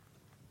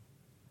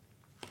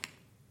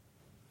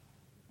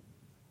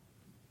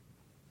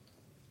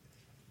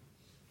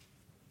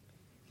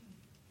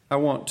I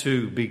want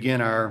to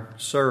begin our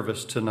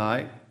service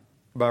tonight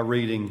by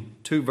reading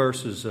 2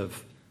 verses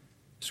of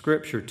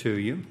Scripture to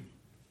you,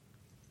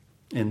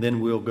 and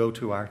then we'll go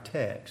to our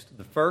text.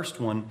 The first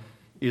one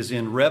is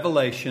in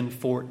Revelation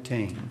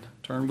 14.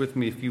 Turn with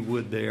me, if you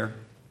would, there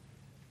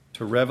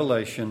to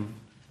Revelation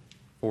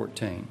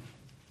 14.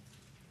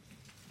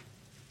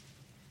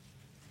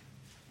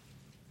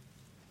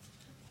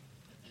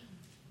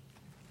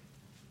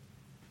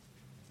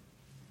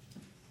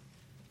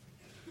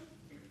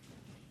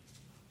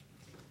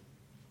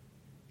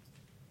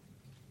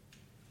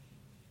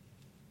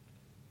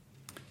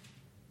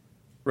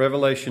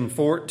 Revelation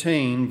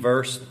 14,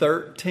 verse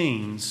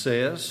 13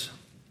 says,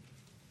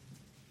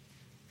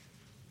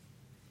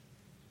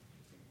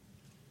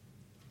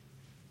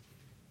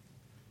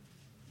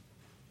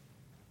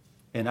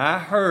 "And I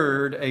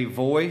heard a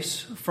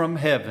voice from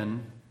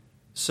heaven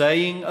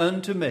saying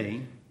unto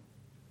me,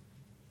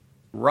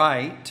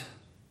 Write,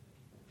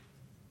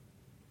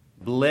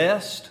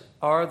 Blessed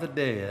are the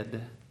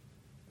dead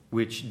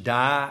which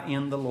die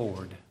in the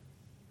Lord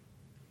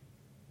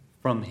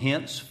from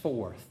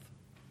henceforth.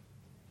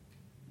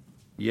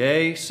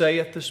 Yea,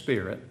 saith the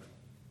Spirit,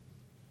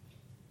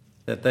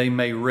 that they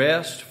may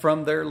rest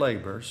from their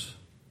labors,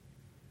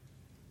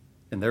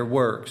 and their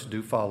works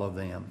do follow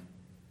them.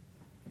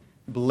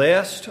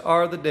 Blessed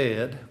are the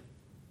dead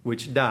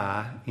which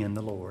die in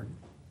the Lord."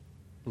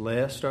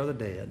 Blessed are the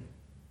dead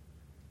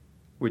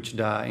which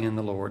die in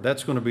the Lord.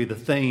 That's going to be the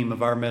theme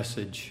of our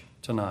message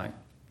tonight.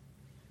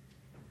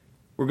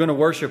 We're going to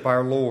worship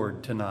our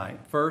Lord tonight.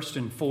 First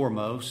and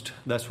foremost,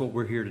 that's what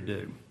we're here to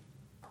do.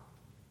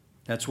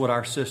 That's what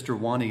our sister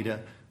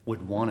Juanita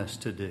would want us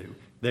to do.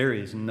 There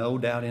is no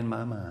doubt in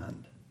my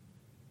mind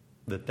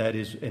that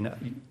is,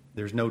 and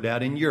there's no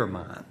doubt in your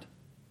mind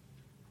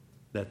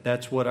that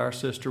that's what our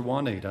sister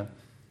Juanita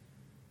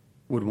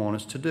would want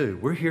us to do.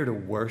 We're here to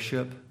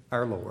worship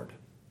our Lord.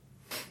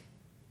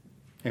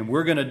 And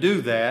we're going to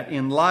do that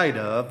in light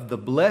of the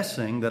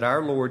blessing that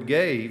our Lord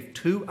gave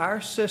to our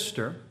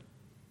sister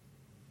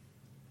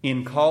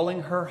in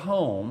calling her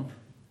home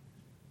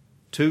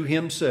to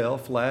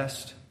Himself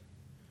last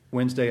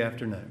Wednesday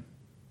afternoon.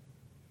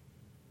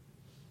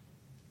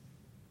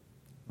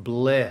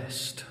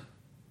 Blessed.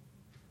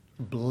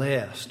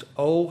 Blessed.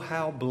 Oh,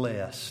 how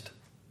blessed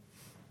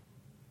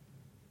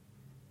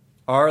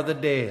are the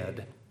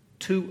dead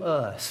to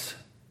us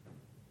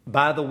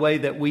by the way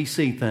that we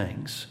see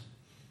things.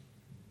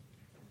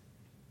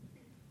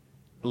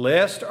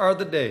 Blessed are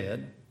the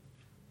dead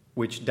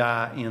which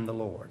die in the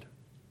Lord.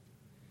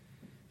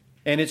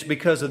 And it's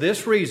because of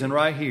this reason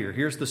right here.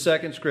 Here's the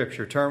second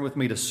scripture. Turn with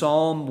me to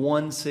Psalm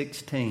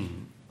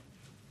 116.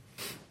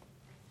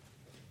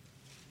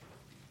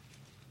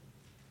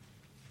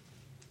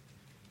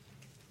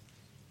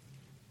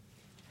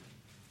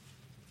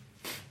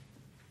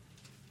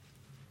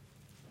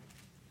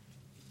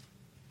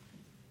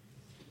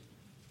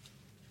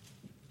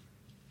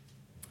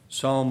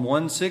 Psalm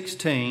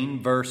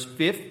 116, verse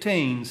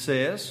 15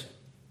 says,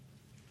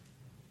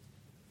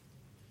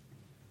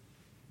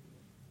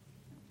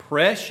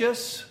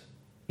 "Precious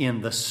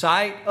in the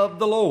sight of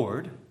the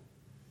Lord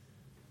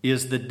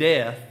is the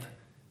death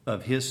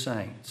of His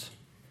saints."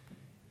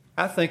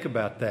 I think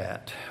about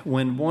that.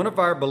 When one of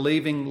our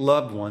believing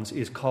loved ones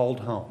is called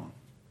home,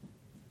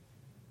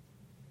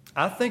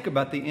 I think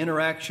about the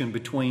interaction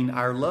between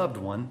our loved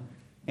one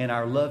and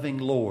our loving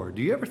Lord.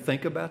 Do you ever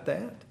think about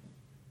that?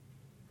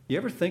 You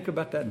ever think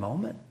about that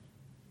moment?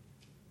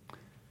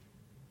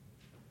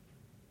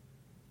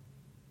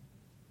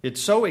 It's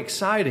so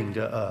exciting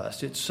to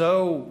us. It's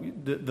so,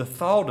 the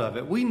thought of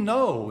it, we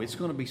know it's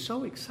going to be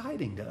so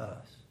exciting to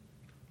us.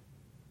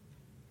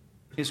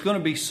 It's going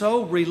to be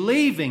so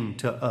relieving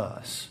to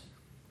us.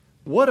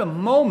 What a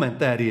moment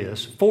that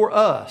is for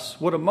us.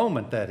 What a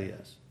moment that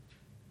is.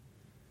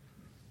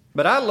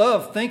 But I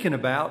love thinking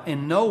about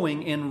and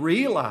knowing and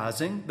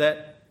realizing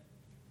that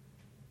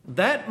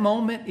that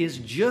moment is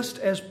just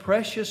as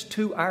precious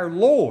to our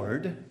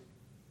Lord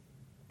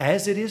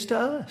as it is to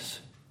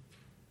us.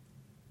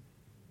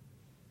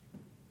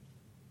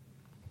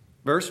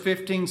 Verse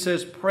 15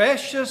 says,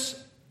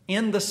 "Precious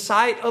in the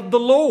sight of the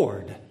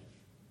Lord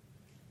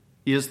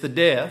is the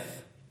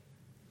death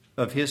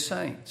of His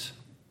saints."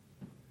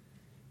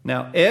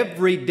 Now,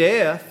 every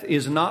death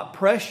is not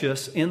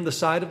precious in the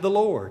sight of the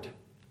Lord.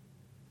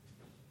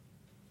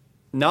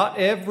 Not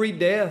every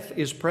death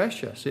is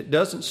precious. It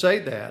doesn't say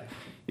that.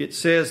 It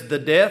says the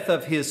death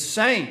of His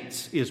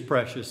saints is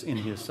precious in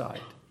His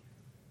sight.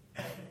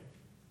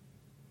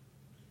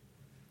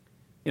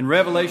 In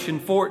Revelation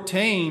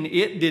 14,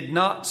 it did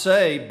not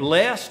say,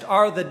 "Blessed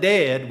are the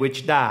dead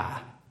which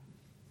die."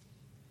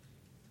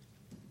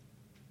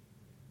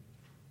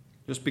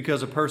 Just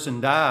because a person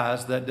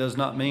dies, that does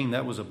not mean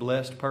that was a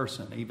blessed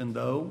person, even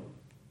though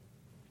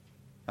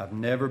I've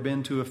never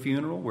been to a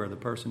funeral where the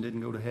person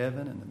didn't go to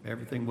heaven and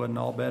everything wasn't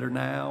all better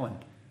now,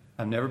 and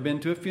I've never been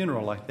to a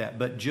funeral like that.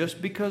 But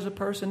just because a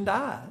person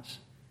dies,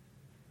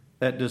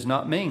 that does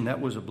not mean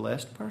that was a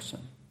blessed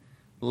person.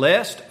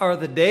 Blessed are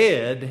the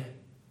dead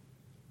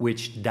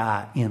which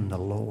die in the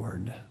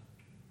Lord.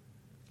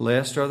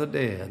 Blessed are the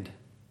dead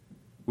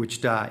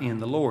which die in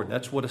the Lord.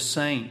 That's what a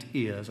saint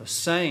is. A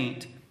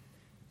saint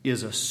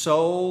is a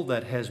soul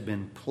that has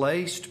been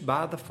placed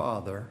by the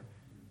Father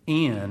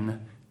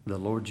in the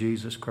Lord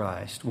Jesus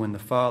Christ. When the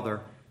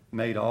Father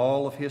made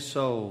all of His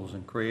souls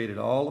and created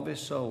all of His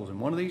souls,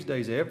 and one of these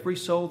days every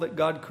soul that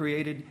God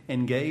created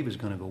and gave is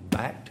going to go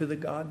back to the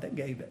God that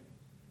gave it.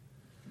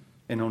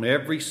 And on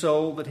every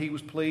soul that He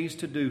was pleased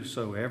to do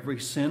so, every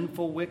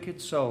sinful,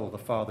 wicked soul, the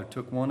Father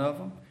took one of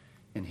them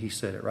and He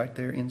set it right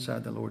there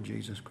inside the Lord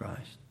Jesus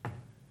Christ.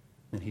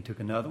 Then He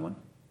took another one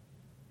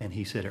and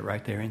He set it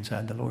right there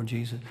inside the Lord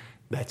Jesus.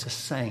 That's a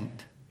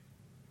saint.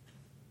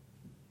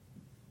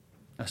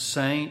 A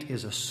saint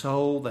is a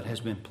soul that has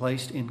been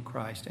placed in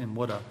Christ. And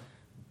what a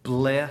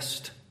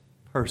blessed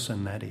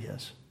person that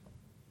is.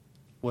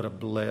 What a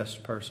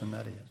blessed person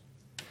that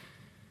is.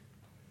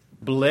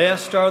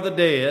 Blessed are the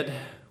dead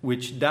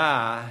which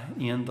die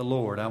in the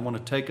Lord. I want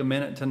to take a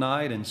minute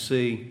tonight and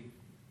see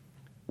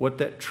what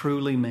that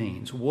truly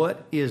means.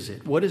 What is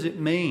it? What does it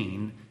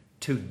mean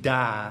to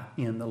die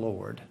in the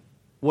Lord?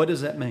 What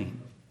does that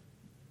mean?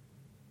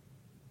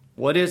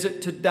 What is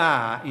it to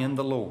die in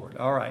the Lord?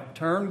 All right,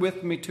 turn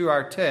with me to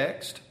our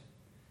text.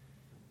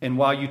 And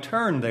while you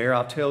turn there,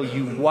 I'll tell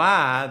you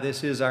why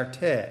this is our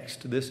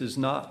text. This is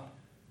not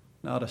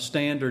a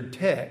standard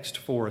text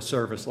for a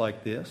service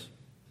like this.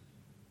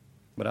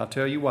 But I'll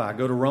tell you why.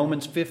 Go to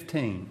Romans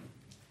 15.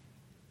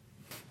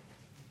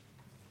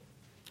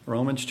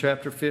 Romans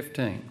chapter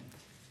 15.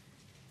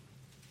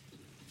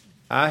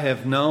 I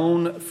have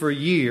known for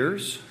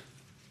years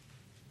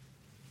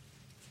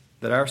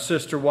that our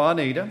sister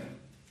Juanita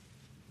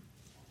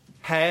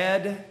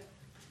had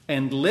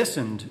and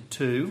listened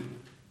to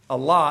a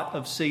lot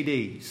of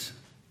CDs.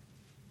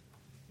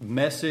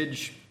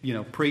 Message,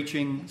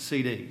 preaching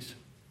CDs.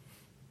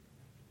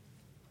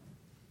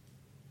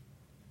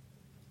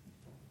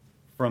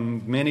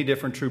 From many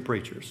different true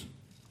preachers.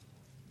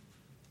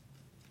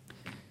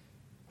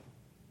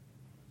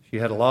 She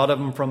had a lot of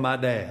them from my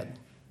dad.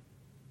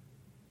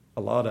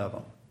 A lot of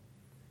them.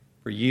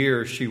 For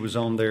years, she was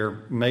on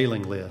their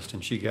mailing list,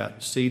 and she got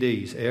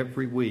CDs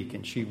every week,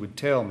 and she would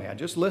tell me, I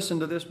just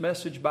listened to this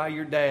message by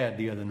your dad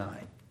the other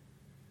night.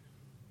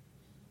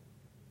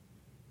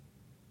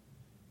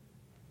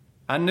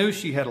 I knew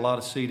she had a lot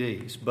of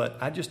CDs, but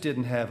I just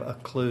didn't have a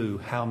clue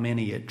how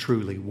many it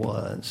truly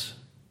was.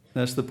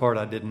 That's the part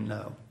I didn't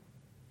know.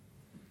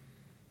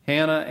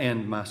 Hannah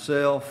and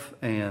myself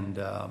and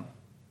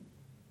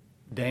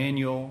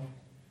Daniel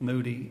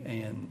Moody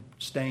and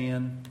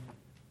Stan,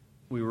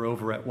 we were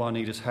over at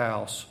Juanita's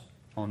house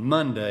on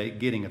Monday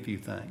getting a few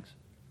things.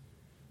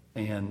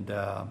 And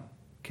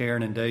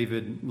Karen and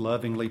David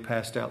lovingly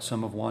passed out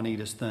some of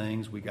Juanita's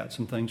things. We got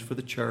some things for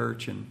the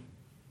church, and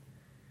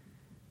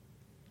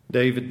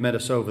David met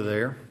us over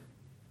there.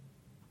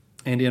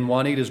 And in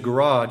Juanita's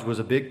garage was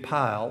a big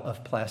pile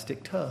of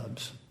plastic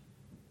tubs.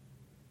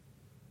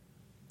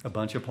 A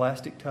bunch of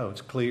plastic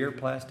totes, clear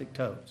plastic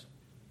totes.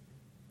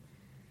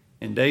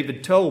 And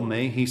David told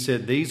me, he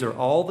said, these are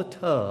all the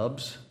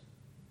tubs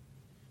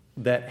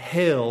that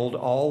held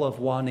all of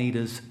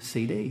Juanita's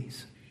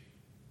CDs.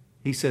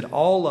 He said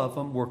all of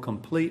them were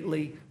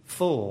completely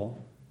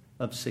full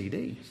of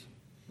CDs.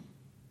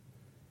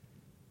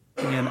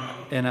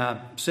 And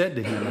I said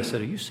to him, I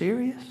said, are you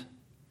serious?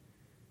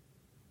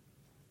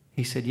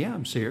 He said, yeah,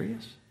 I'm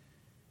serious.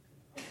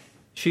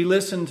 She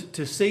listened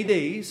to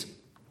CDs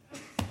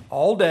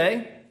all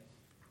day,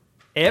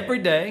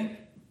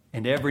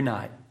 and every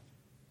night.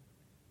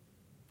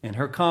 And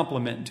her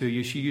compliment to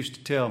you, she used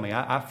to tell me,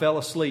 I fell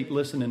asleep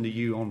listening to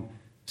you on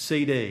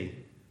CD.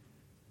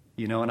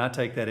 And I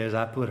take that as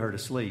I put her to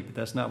sleep. But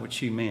that's not what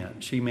she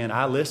meant. She meant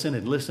I listened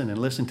and listened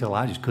and listened till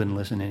I just couldn't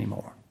listen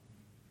anymore.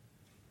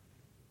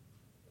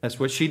 That's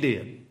what she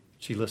did.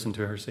 She listened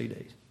to her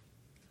CDs.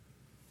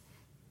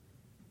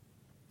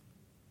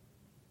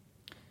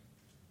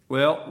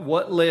 Well,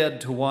 what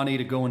led to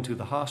Juanita going to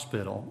the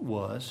hospital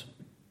was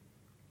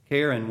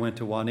Karen went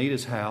to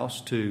Juanita's house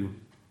to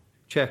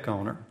check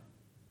on her.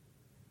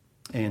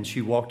 And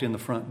she walked in the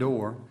front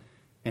door,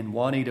 and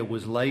Juanita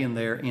was laying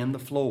there in the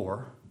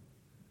floor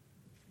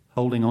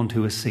holding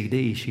onto a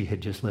CD she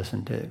had just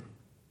listened to.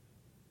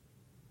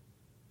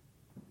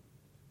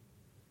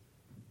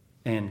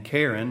 And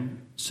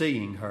Karen,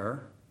 seeing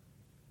her,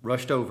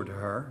 rushed over to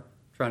her,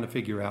 trying to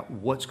figure out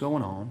what's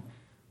going on,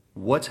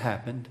 what's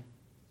happened,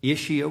 is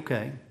she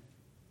okay?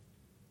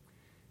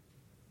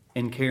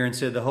 And Karen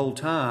said the whole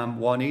time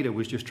Juanita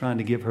was just trying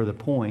to give her the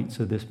points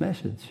of this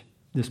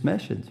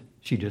message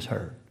she just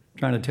heard,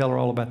 trying to tell her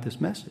all about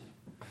this message.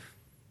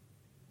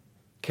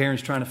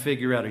 Karen's trying to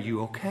figure out, are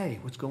you okay?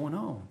 What's going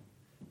on?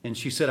 And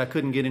she said I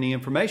couldn't get any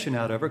information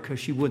out of her because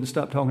she wouldn't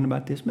stop talking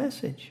about this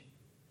message.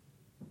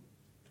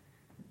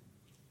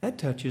 That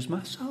touches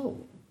my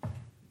soul.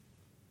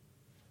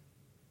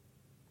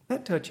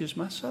 That touches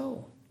my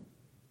soul.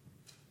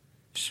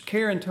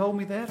 Karen told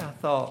me that. I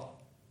thought,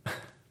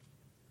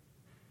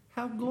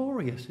 how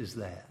glorious is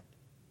that?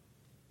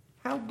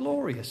 How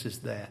glorious is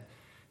that?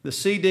 The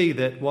CD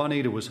that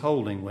Juanita was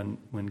holding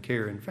when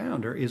Karen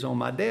found her is on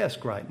my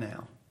desk right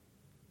now.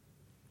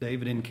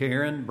 David and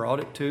Karen brought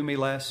it to me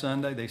last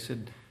Sunday. They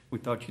said, we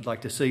thought you'd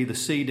like to see the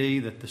CD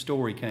that the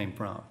story came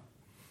from.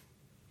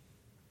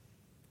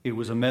 It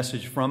was a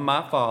message from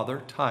my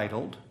father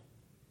titled,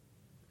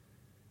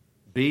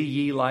 Be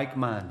Ye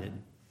Like-Minded.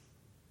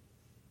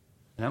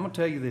 And I'm going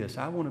to tell you this,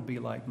 I want to be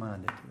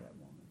like-minded to that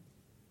woman.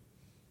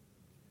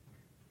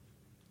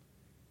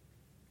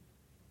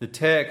 The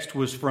text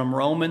was from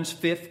Romans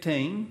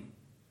 15,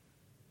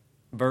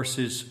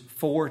 verses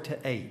 4 to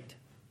 8.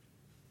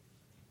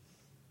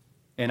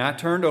 And I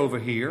turned over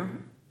here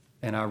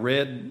and I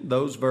read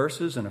those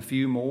verses and a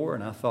few more,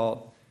 and I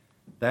thought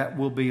that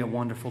will be a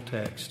wonderful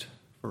text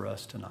for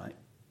us tonight.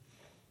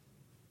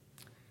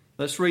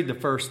 Let's read the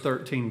first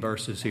 13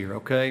 verses here,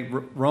 okay?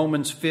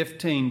 Romans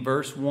 15,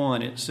 verse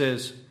 1, it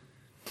says,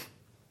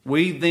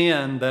 We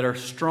then that are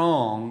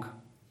strong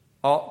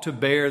ought to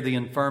bear the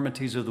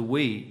infirmities of the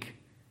weak,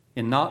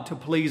 and not to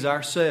please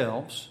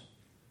ourselves.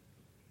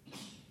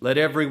 Let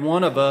every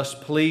one of us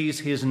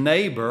please his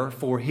neighbor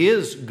for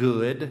his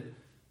good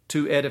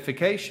to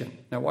edification.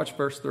 Now watch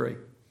verse 3.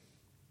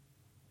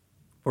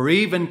 For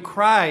even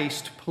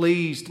Christ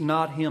pleased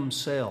not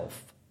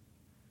himself,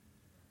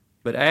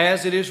 but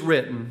as it is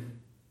written,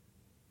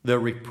 the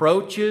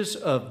reproaches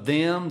of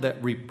them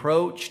that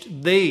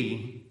reproached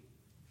thee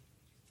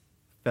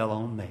fell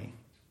on me.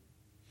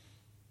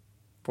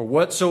 For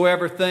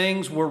whatsoever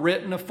things were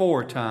written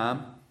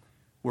aforetime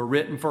were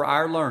written for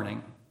our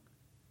learning,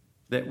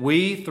 that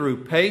we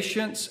through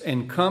patience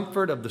and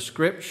comfort of the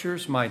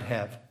Scriptures might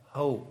have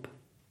hope.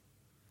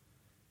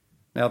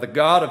 Now the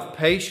God of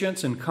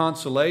patience and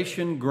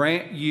consolation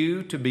grant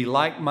you to be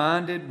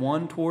like-minded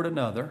one toward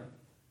another,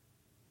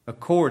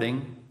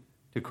 according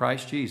to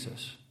Christ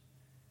Jesus,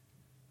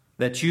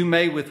 that you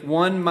may with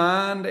one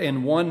mind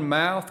and one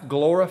mouth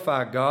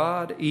glorify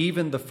God,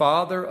 even the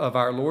Father of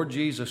our Lord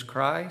Jesus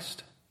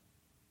Christ.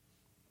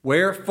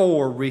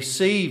 Wherefore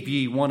receive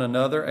ye one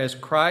another, as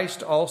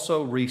Christ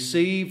also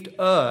received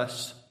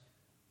us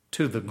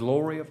to the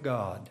glory of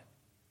God.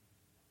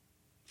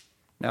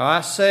 Now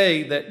I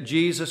say that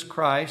Jesus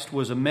Christ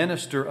was a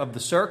minister of the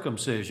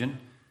circumcision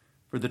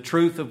for the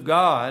truth of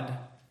God,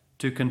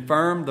 to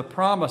confirm the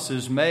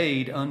promises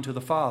made unto the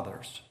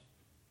fathers,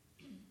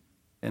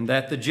 and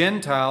that the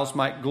Gentiles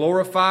might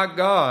glorify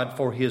God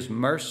for his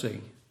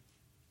mercy.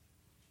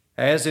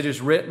 As it is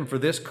written, For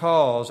this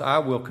cause I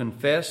will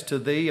confess to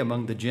thee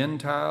among the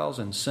Gentiles,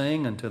 and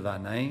sing unto thy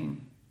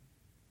name.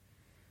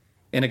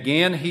 And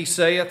again he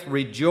saith,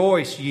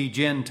 Rejoice, ye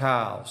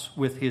Gentiles,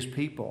 with his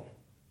people.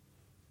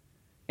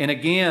 And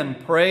again,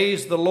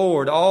 praise the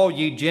Lord, all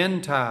ye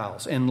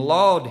Gentiles, and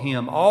laud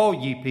him, all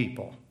ye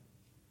people.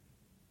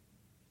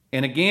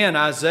 And again,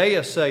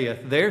 Isaiah saith,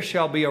 There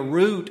shall be a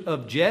root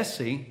of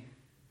Jesse,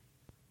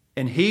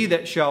 and he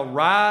that shall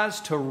rise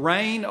to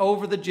reign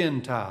over the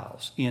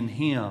Gentiles, in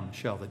him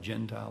shall the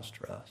Gentiles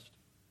trust.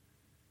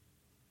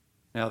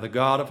 Now the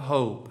God of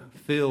hope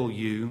fill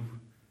you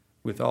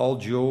with all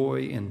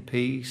joy and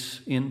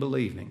peace in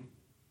believing,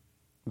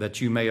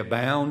 that you may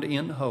abound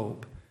in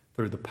hope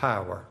through the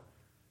power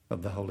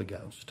of the Holy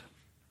Ghost.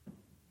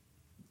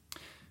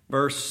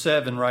 Verse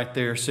 7 right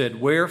there said,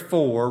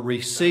 Wherefore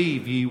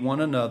receive ye one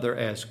another,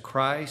 as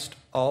Christ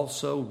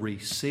also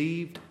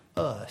received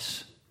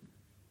us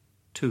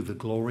to the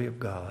glory of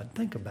God.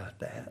 Think about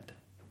that.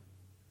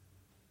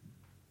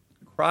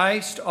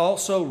 Christ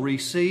also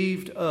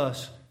received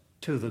us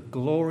to the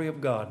glory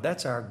of God.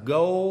 That's our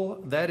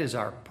goal. That is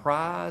our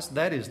prize.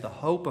 That is the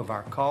hope of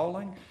our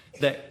calling,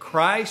 that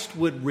Christ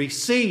would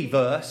receive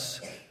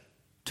us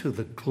to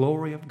the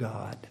glory of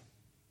God.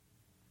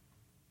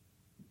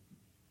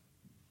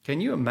 Can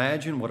you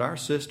imagine what our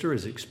sister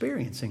is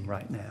experiencing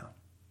right now?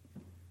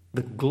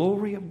 The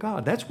glory of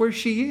God. That's where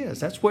she is.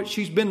 That's what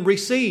she's been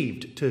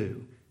received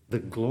to. The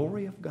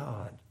glory of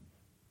God.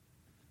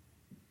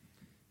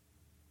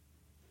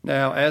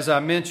 Now, as I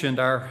mentioned,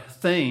 our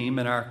theme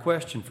and our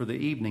question for the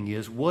evening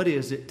is, what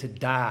is it to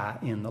die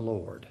in the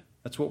Lord?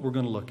 That's what we're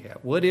going to look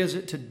at. What is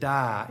it to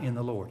die in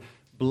the Lord?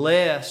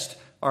 Blessed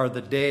are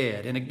the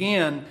dead. And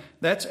again,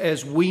 that's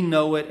as we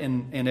know it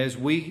and as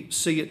we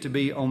see it to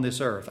be on this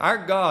earth.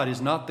 Our God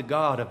is not the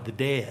God of the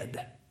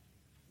dead.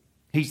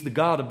 He's the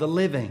God of the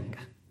living.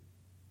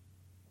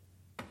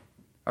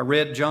 I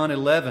read John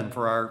 11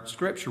 for our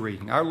scripture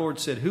reading. Our Lord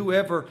said,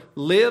 Whoever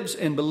lives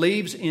and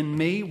believes in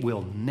me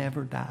will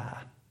never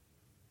die.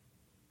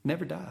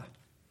 Never die.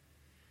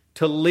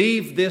 To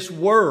leave this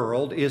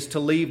world is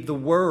to leave the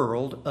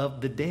world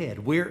of the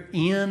dead. We're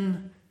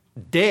in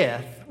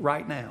death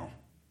right now.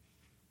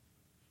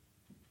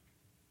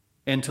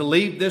 And to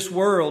leave this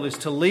world is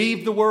to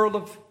leave the world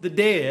of the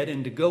dead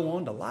and to go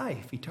on to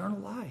life, eternal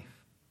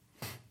life.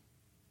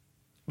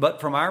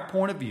 But from our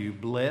point of view,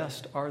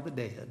 blessed are the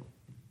dead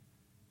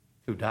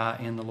who die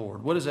in the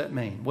Lord. What does that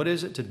mean? What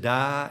is it to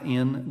die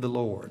in the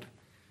Lord?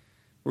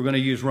 We're going to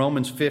use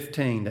Romans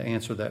 15 to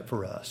answer that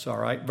for us. All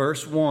right,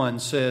 verse 1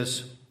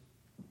 says,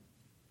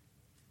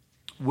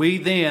 We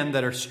then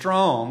that are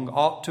strong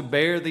ought to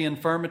bear the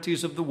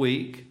infirmities of the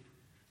weak,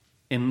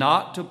 and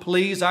not to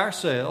please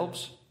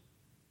ourselves.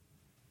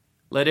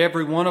 Let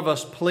every one of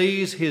us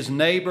please his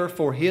neighbor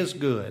for his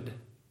good,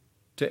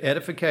 to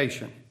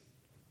edification.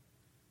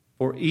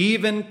 For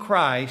even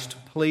Christ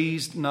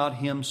pleased not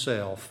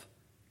himself,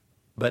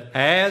 but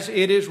as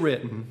it is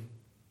written,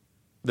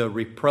 the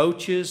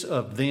reproaches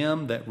of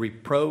them that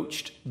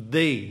reproached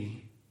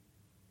thee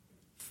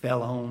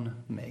fell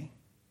on me.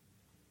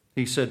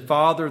 He said,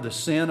 Father, the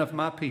sin of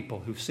my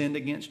people who sinned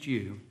against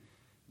you,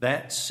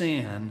 that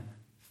sin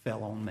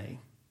fell on me.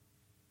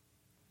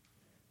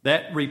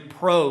 That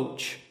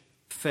reproach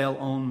fell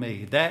on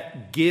me.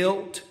 That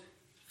guilt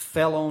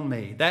fell on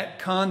me. That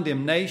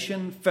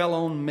condemnation fell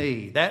on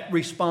me. That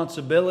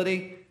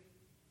responsibility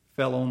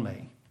fell on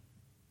me.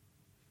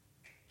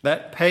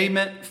 That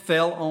payment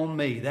fell on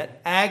me. That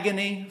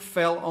agony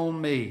fell on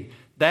me.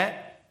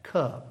 That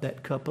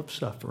cup of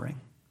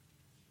suffering,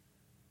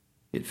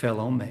 it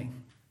fell on me.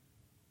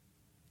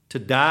 To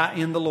die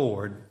in the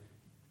Lord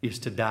is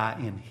to die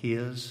in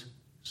his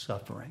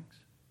sufferings.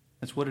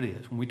 That's what it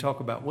is. When we talk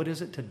about what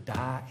is it to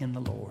die in the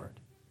Lord,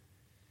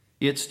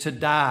 it's to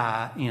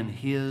die in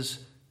his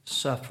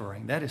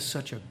suffering. That is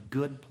such a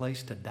good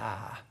place to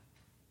die.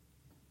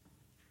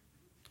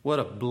 What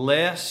a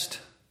blessed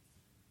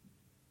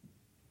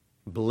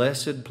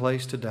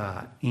place to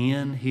die,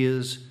 in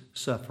his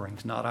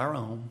sufferings. Not our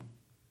own,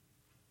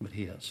 but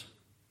his.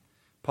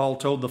 Paul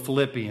told the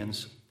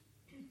Philippians,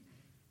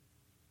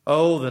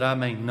 oh, that I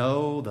may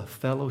know the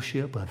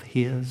fellowship of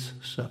his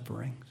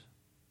sufferings,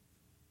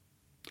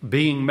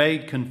 being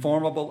made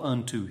conformable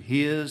unto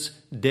his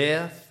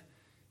death,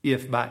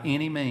 if by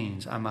any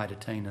means I might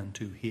attain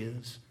unto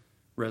his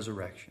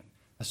resurrection.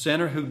 A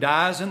sinner who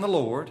dies in the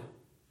Lord,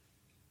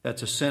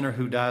 that's a sinner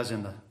who dies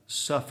in the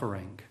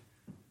suffering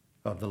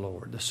of the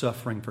Lord, the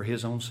suffering for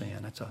his own sin.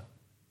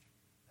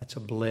 That's a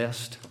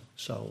blessed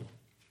soul.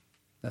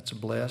 That's a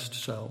blessed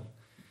soul.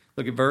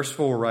 Look at verse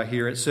 4 right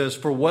here. It says,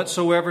 for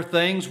whatsoever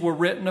things were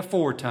written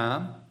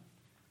aforetime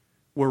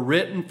were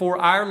written for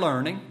our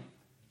learning,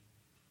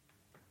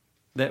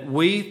 that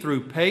we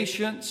through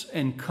patience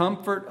and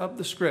comfort of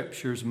the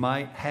Scriptures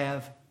might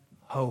have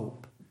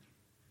hope.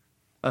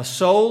 A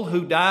soul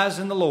who dies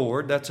in the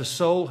Lord, that's a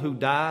soul who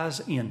dies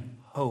in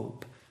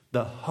hope.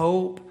 The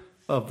hope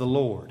of the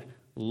Lord.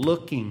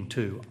 Looking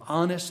to,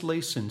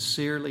 honestly,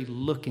 sincerely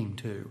looking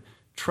to,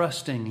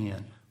 trusting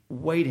in,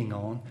 waiting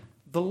on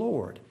the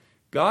Lord.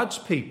 God's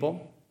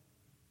people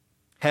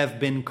have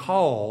been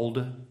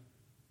called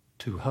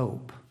to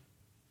hope.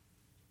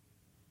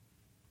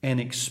 An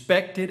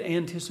expected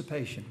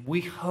anticipation.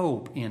 We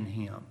hope in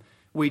him.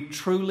 We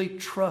truly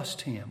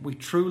trust him. We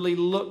truly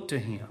look to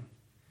him.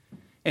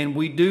 And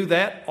we do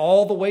that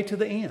all the way to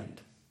the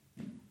end.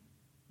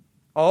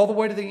 All the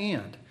way to the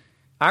end.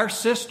 Our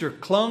sister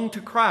clung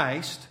to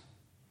Christ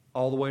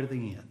all the way to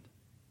the end.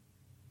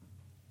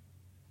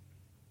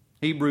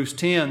 Hebrews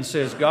 10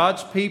 says,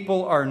 God's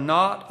people are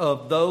not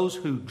of those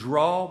who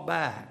draw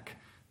back,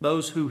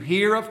 those who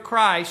hear of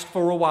Christ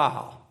for a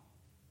while,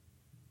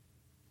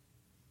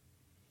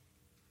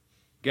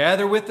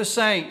 gather with the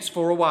saints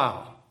for a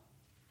while,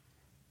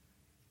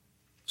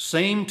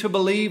 seem to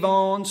believe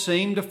on,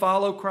 seem to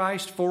follow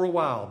Christ for a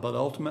while, but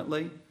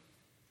ultimately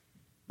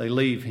they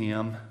leave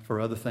him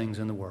for other things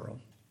in the world.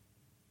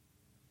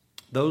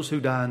 Those who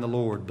die in the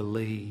Lord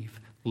believe,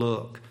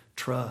 look,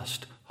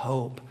 trust,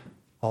 hope,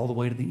 all the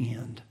way to the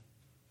end.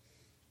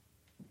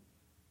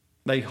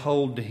 They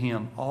hold to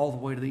him all the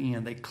way to the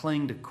end. They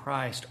cling to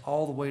Christ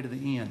all the way to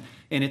the end.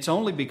 And it's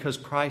only because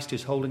Christ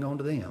is holding on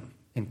to them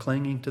and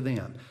clinging to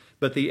them.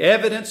 But the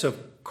evidence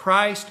of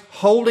Christ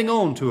holding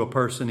on to a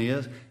person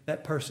is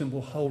that person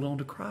will hold on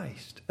to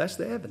Christ. That's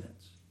the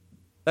evidence.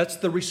 That's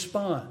the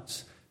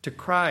response to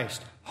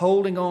Christ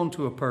holding on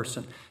to a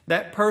person.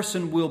 That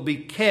person will be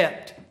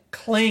kept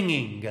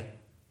clinging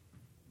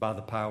by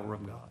the power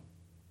of God.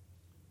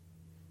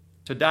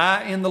 To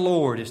die in the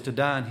Lord is to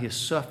die in his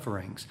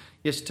sufferings.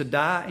 It's to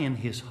die in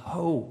his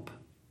hope.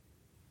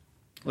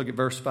 Look at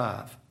verse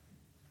 5.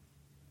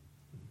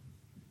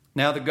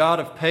 Now the God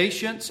of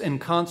patience and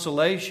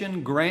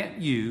consolation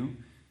grant you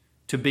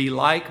to be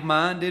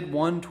like-minded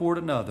one toward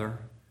another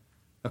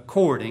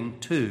according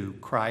to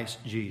Christ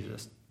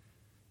Jesus.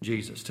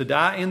 To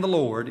die in the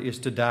Lord is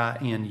to die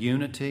in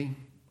unity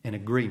and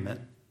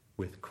agreement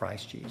with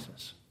Christ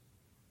Jesus.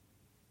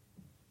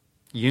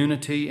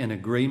 Unity and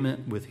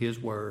agreement with his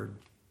word.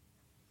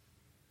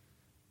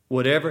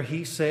 Whatever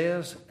he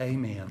says,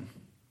 amen.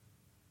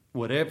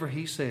 Whatever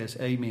he says,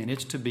 amen.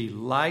 It's to be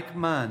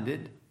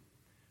like-minded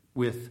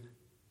with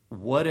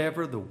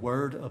whatever the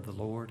word of the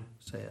Lord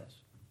says.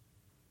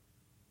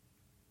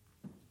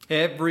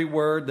 Every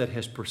word that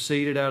has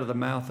proceeded out of the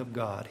mouth of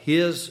God,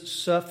 his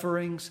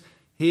sufferings,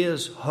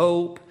 his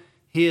hope,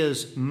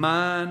 his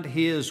mind,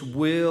 his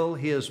will,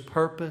 his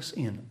purpose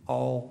in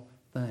all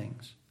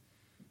things.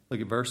 Look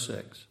at verse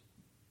 6.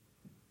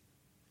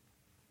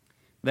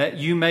 That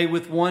you may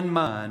with one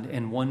mind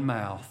and one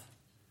mouth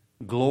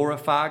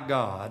glorify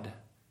God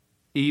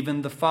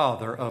even the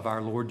Father of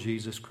our Lord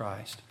Jesus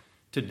Christ.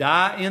 To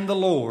die in the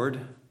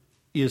Lord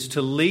is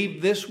to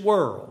leave this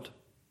world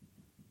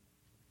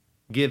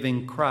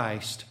giving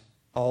Christ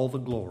all the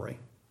glory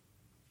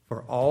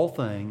for all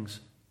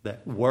things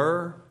that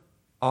were,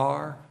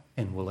 are,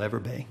 and will ever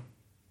be.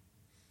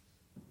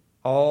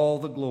 All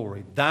the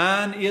glory.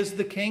 Thine is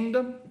the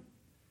kingdom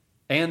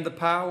and the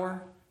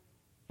power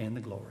and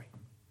the glory.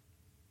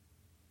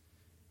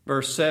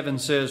 Verse 7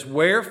 says,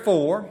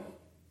 Wherefore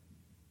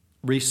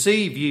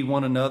receive ye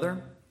one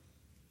another,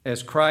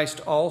 as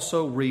Christ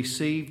also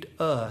received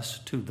us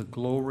to the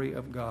glory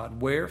of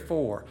God.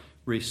 Wherefore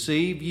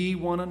receive ye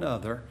one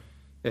another,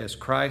 as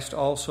Christ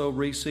also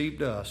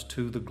received us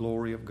to the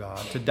glory of God.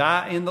 To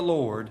die in the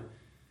Lord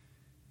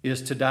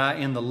is to die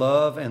in the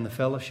love and the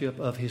fellowship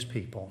of His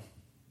people.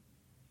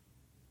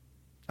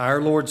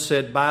 Our Lord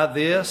said, By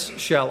this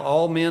shall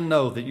all men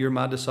know that you're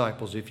my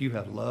disciples, if you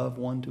have love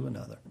one to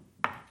another.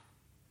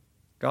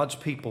 God's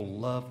people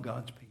love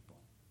God's people.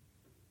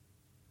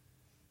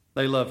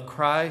 They love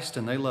Christ,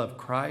 and they love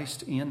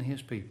Christ in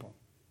His people.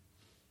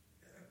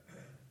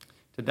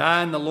 To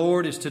die in the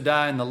Lord is to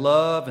die in the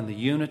love and the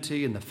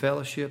unity and the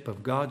fellowship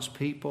of God's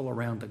people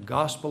around the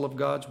gospel of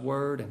God's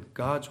word and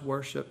God's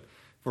worship.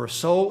 For a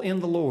soul in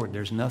the Lord,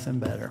 there's nothing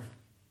better.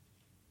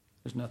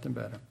 There's nothing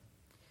better.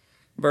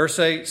 Verse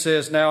 8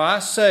 says, Now I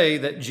say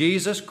that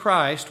Jesus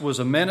Christ was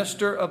a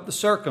minister of the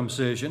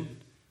circumcision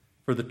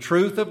for the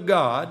truth of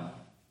God,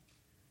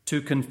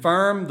 to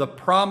confirm the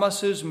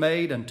promises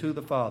made unto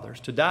the fathers.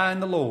 To die in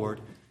the Lord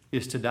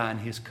is to die in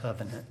His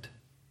covenant.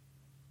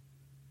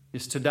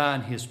 Is to die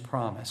in His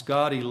promise.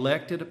 God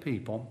elected a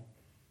people,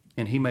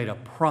 and He made a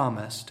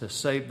promise to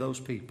save those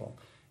people.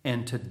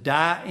 And to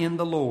die in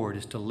the Lord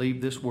is to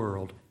leave this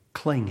world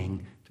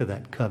clinging to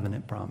that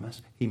covenant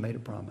promise. He made a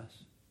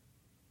promise.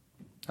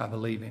 I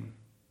believe Him.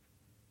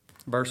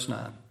 Verse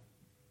 9.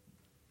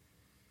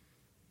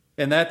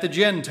 And that the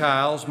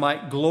Gentiles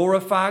might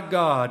glorify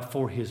God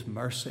for His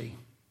mercy.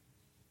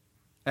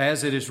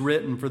 As it is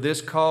written, For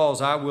this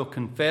cause I will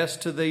confess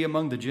to thee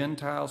among the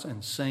Gentiles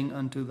and sing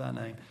unto thy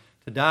name.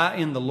 To die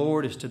in the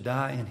Lord is to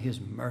die in His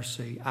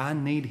mercy. I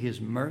need His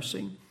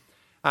mercy.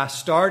 I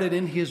started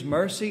in His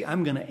mercy.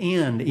 I'm going to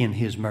end in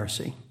His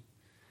mercy.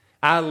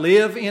 I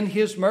live in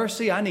His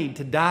mercy. I need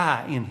to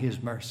die in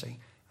His mercy.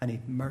 I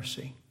need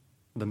mercy.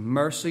 The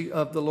mercy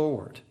of the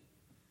Lord.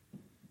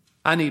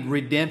 I need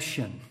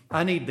redemption.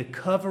 I need the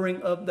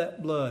covering of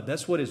that blood.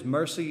 That's what His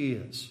mercy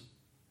is.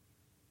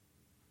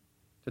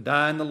 To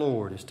die in the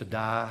Lord is to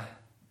die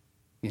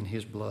in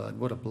His blood.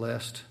 What a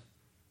blessed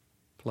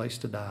place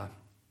to die.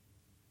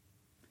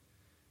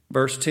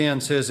 Verse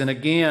 10 says, And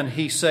again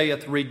He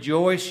saith,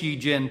 Rejoice, ye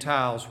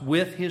Gentiles,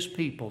 with His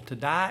people. To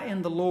die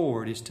in the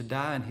Lord is to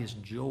die in His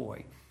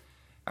joy.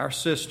 Our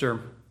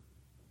sister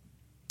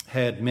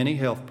had many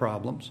health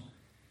problems,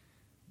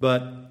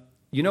 but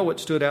you know what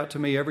stood out to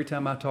me every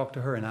time I talked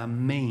to her, and I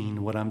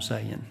mean what I'm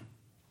saying.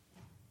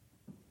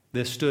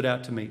 This stood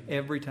out to me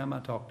every time I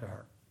talked to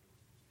her.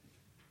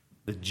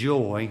 The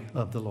joy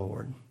of the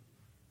Lord.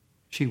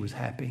 She was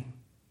happy.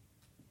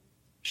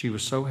 She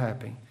was so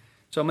happy.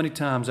 So many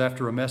times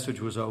after a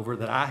message was over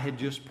that I had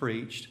just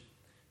preached,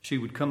 she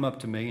would come up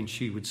to me and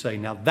she would say,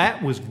 Now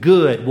that was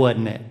good,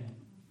 wasn't it?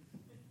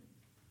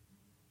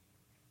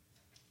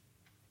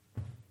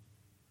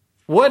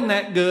 Wasn't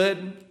that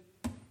good?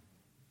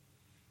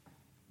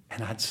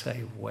 And I'd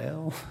say,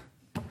 Well,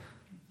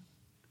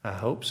 I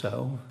hope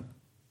so.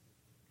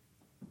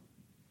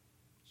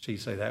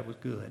 She'd say, That was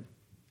good.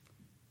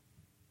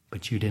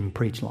 But you didn't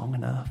preach long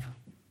enough.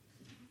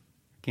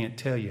 I can't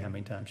tell you how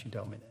many times she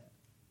told me that.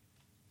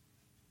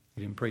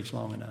 You didn't preach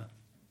long enough.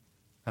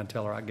 I'd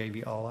tell her I gave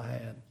you all I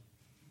had.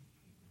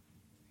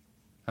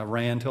 I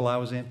ran till I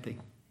was empty.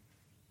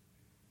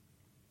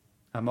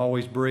 I'm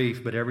always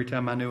brief, but every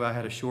time I knew I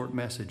had a short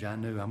message, I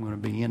knew I'm going to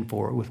be in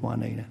for it with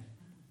Juanita.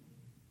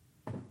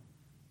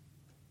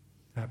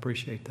 I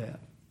appreciate that.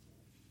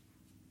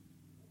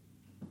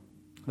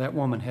 That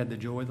woman had the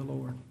joy of the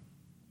Lord.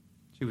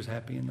 She was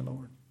happy in the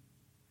Lord.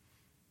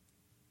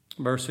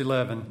 Verse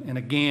 11, And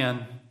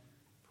again,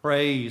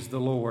 praise the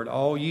Lord,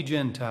 all ye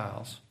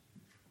Gentiles,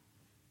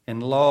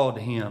 and laud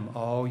Him,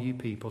 all ye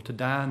people. To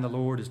die in the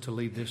Lord is to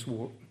leave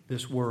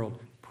this world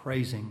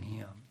praising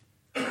Him,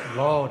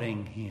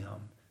 lauding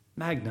Him,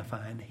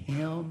 magnifying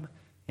Him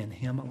and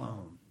Him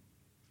alone.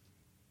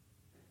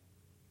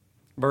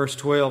 Verse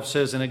 12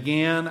 says, And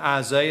again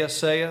Isaiah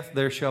saith,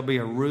 There shall be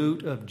a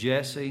root of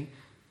Jesse,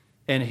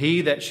 and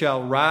he that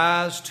shall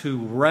rise to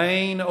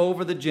reign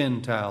over the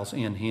Gentiles,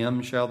 in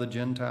him shall the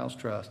Gentiles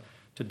trust.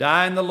 To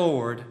die in the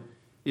Lord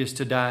is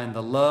to die in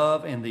the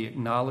love and the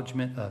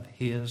acknowledgement of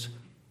His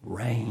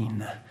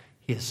reign,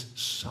 His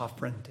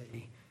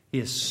sovereignty,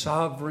 His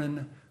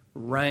sovereign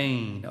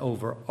reign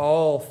over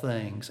all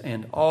things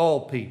and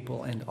all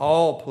people and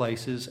all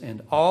places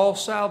and all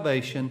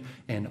salvation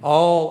and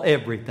all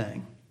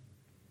everything.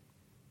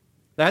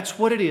 That's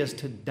what it is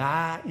to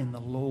die in the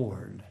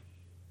Lord.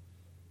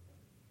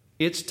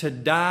 It's to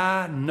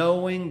die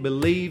knowing,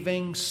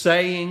 believing,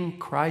 saying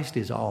Christ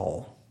is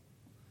all.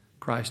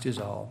 Christ is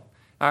all.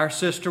 Our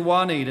sister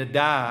Juanita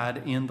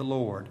died in the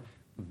Lord.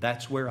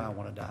 That's where I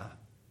want to die.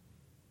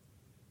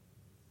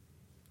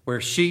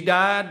 Where she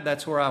died,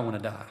 that's where I want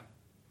to die.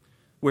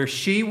 Where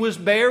she was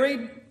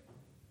buried,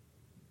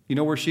 you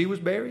know where she was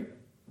buried?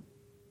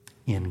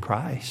 In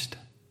Christ.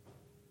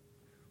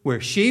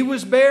 Where she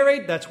was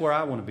buried, that's where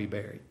I want to be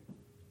buried.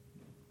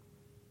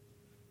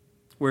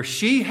 Where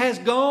she has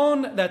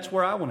gone, that's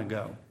where I want to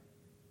go.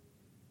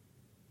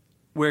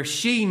 Where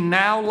she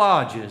now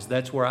lodges,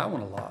 that's where I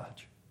want to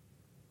lodge.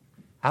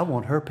 I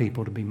want her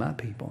people to be my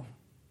people.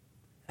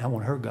 I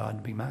want her God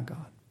to be my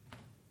God.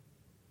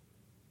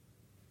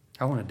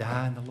 I want to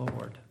die in the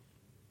Lord.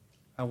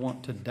 I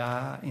want to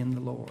die in the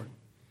Lord.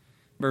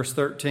 Verse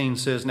 13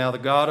 says, "Now the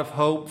God of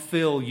hope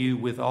fill you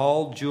with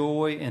all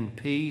joy and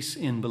peace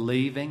in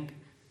believing,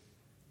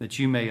 that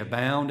you may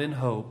abound in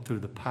hope through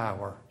the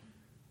power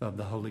of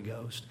the Holy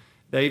Ghost."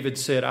 David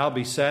said, "I'll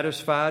be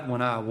satisfied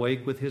when I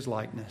awake with his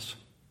likeness."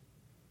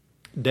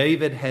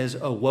 David has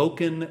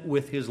awoken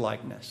with his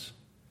likeness.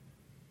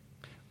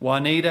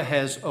 Juanita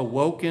has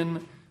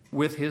awoken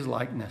with his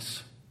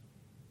likeness.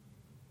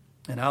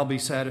 And I'll be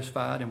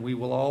satisfied, and we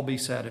will all be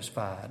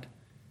satisfied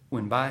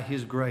when by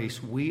his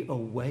grace we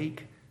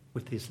awake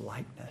with his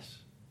likeness.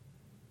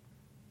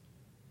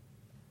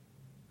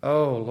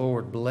 Oh,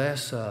 Lord,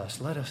 bless us.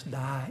 Let us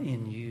die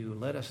in you.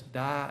 Let us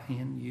die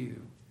in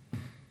you.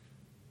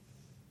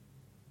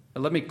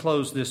 Let me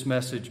close this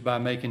message by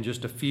making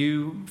just a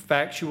few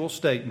factual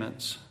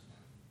statements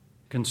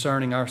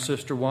concerning our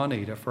sister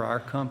Juanita for our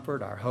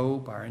comfort, our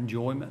hope, our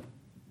enjoyment.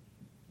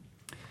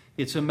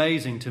 It's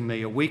amazing to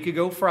me. A week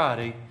ago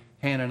Friday,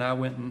 Hannah and I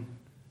went and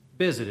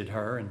visited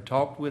her and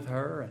talked with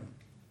her, and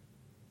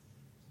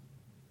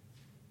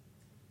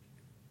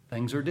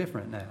things are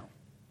different now.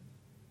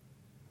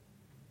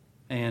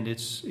 And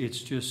it's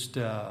just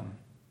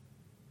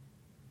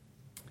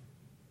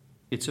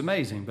it's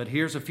amazing. But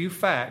here's a few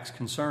facts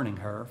concerning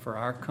her for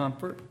our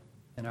comfort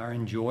and our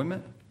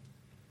enjoyment.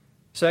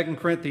 2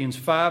 Corinthians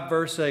 5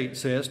 verse 8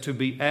 says, "To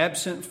be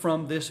absent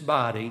from this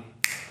body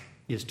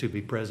is to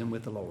be present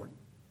with the Lord."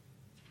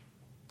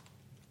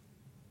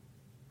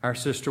 Our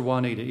sister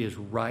Juanita is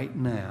right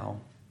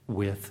now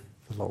with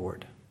the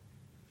Lord.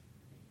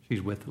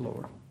 She's with the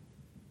Lord.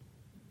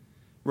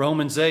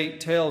 Romans 8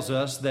 tells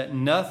us that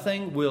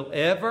nothing will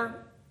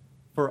ever,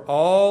 for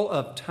all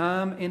of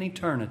time and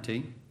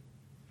eternity,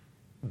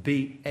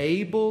 be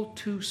able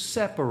to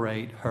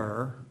separate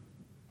her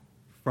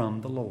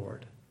from the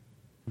Lord.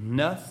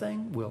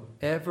 Nothing will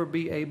ever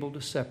be able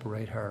to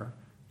separate her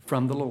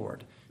from the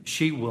Lord.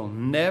 She will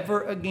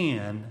never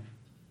again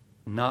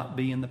not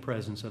be in the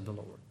presence of the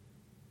Lord.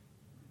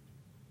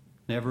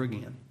 Never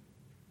again.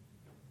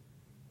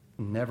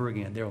 Never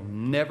again. There will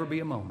never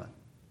be a moment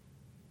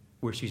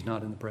where she's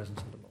not in the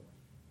presence of the Lord.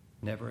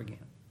 Never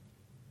again.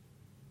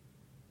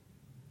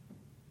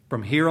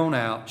 From here on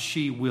out,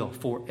 she will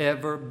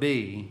forever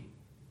be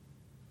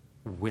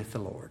with the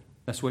Lord.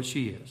 That's what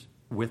she is,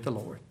 with the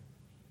Lord.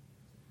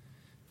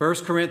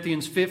 1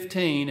 Corinthians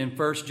 15 and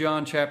 1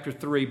 John chapter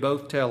 3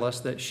 both tell us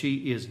that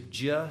she is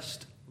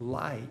just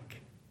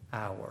like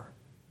our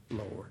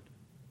Lord.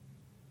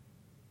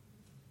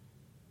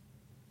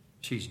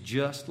 She's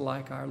just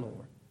like our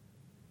Lord.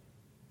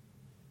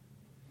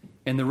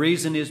 And the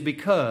reason is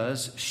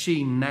because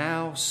she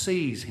now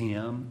sees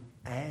him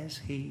as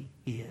he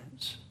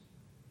is.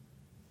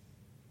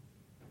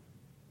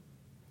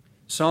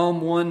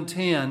 Psalm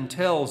 110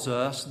 tells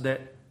us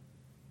that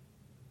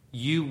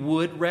you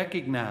would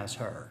recognize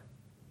her.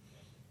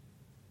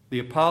 The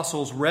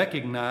apostles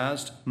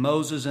recognized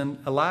Moses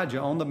and Elijah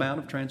on the Mount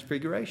of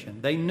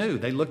Transfiguration. They knew.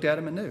 They looked at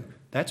him and knew.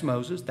 That's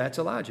Moses. That's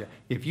Elijah.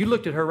 If you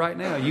looked at her right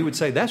now, you would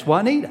say, that's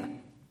Juanita.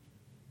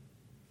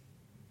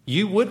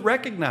 You would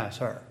recognize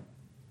her.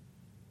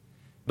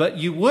 But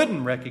you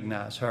wouldn't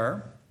recognize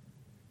her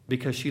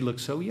because she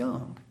looks so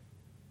young.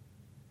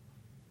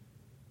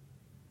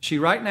 She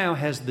right now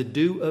has the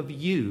dew of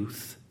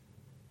youth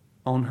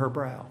on her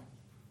brow.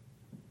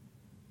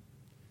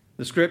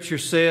 The scripture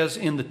says,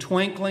 in the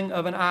twinkling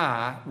of an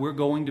eye, we're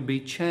going to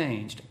be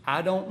changed.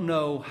 I don't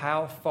know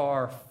how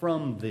far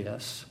from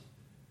this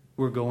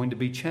we're going to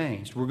be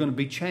changed. We're going to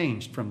be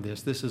changed from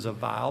this. This is a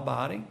vile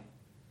body.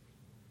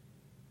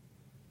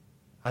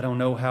 I don't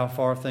know how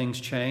far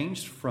things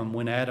changed from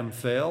when Adam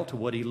fell to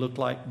what he looked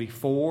like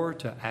before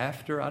to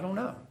after. I don't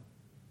know.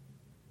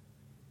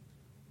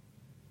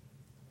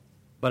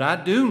 But I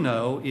do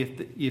know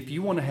if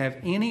you want to have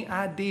any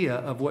idea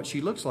of what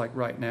she looks like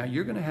right now,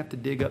 you're going to have to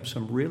dig up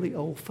some really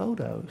old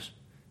photos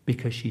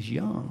because she's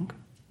young.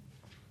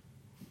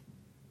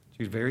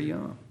 She's very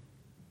young.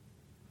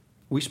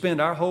 We spend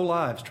our whole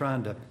lives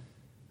trying to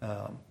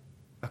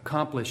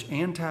accomplish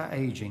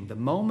anti-aging. The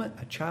moment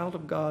a child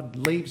of God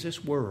leaves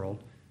this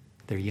world,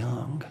 they're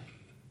young.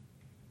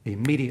 They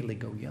immediately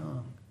go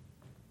young.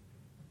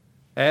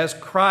 As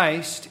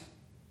Christ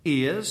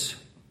is,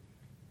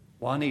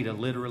 Juanita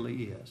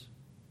literally is.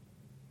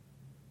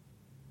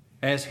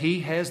 As he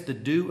has the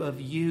dew of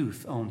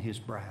youth on his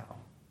brow,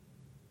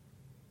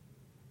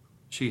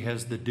 she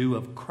has the dew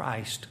of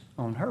Christ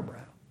on her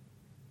brow.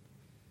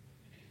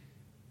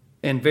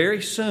 And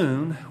very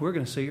soon, we're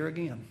going to see her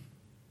again.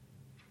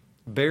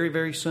 Very,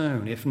 very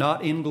soon. If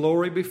not in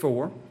glory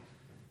before,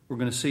 we're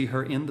going to see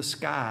her in the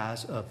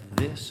skies of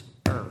this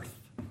earth.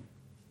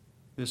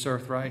 This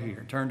earth right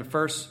here. Turn to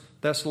 1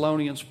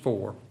 Thessalonians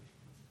 4.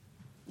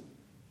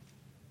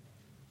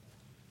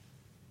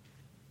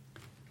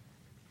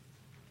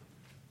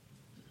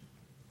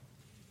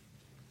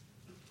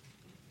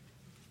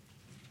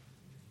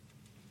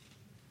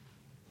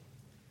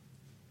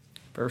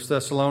 First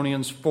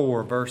Thessalonians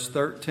 4, verse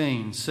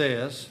 13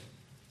 says,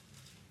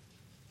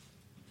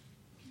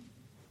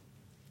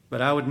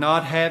 "But I would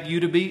not have you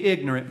to be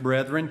ignorant,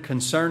 brethren,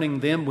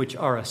 concerning them which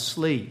are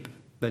asleep,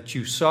 that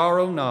you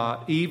sorrow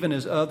not, even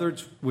as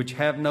others which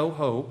have no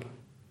hope.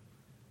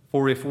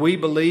 For if we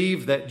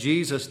believe that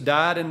Jesus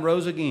died and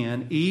rose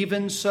again,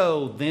 even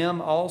so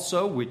them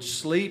also which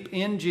sleep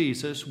in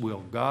Jesus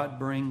will God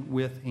bring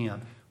with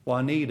him."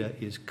 Juanita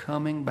is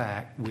coming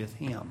back with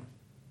him.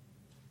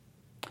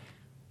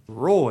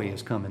 Roy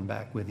is coming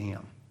back with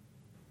him.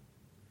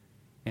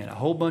 And a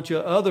whole bunch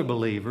of other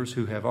believers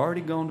who have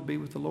already gone to be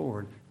with the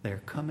Lord,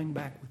 they're coming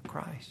back with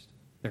Christ.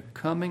 They're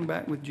coming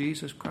back with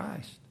Jesus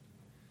Christ.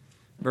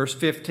 Verse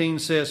 15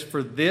 says,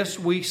 "For this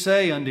we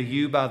say unto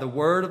you by the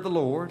word of the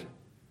Lord,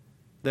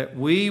 that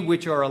we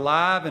which are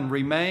alive and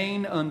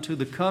remain unto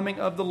the coming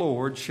of the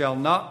Lord shall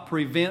not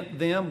prevent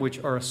them which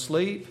are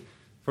asleep.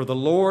 For the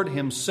Lord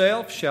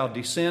himself shall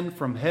descend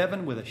from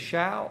heaven with a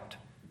shout,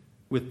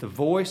 with the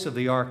voice of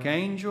the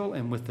archangel,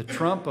 and with the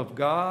trump of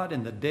God,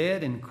 and the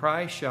dead in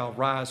Christ shall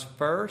rise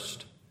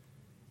first.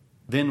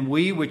 Then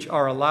we which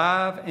are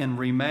alive and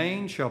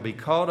remain shall be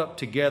caught up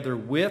together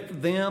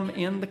with them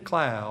in the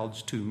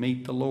clouds to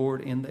meet the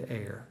Lord in the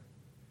air.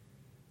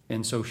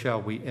 And so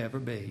shall we ever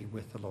be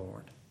with the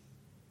Lord.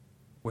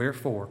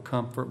 Wherefore,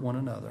 comfort one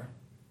another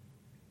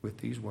with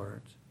these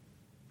words."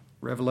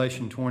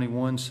 Revelation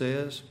 21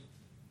 says,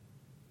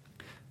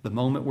 the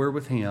moment we're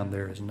with him,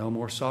 there is no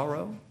more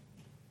sorrow.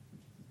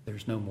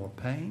 There's no more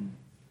pain.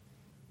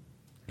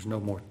 There's no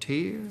more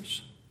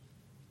tears.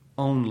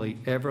 Only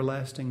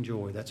everlasting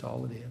joy. That's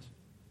all it is.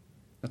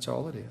 That's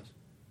all it is.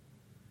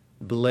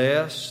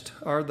 Blessed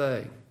are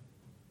they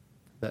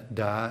that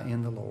die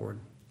in the Lord.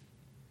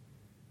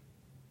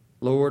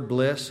 Lord,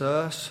 bless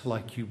us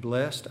like you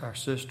blessed our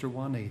sister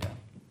Juanita.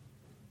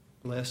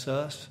 Bless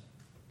us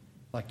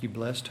like you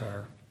blessed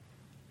her,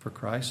 for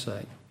Christ's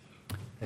sake.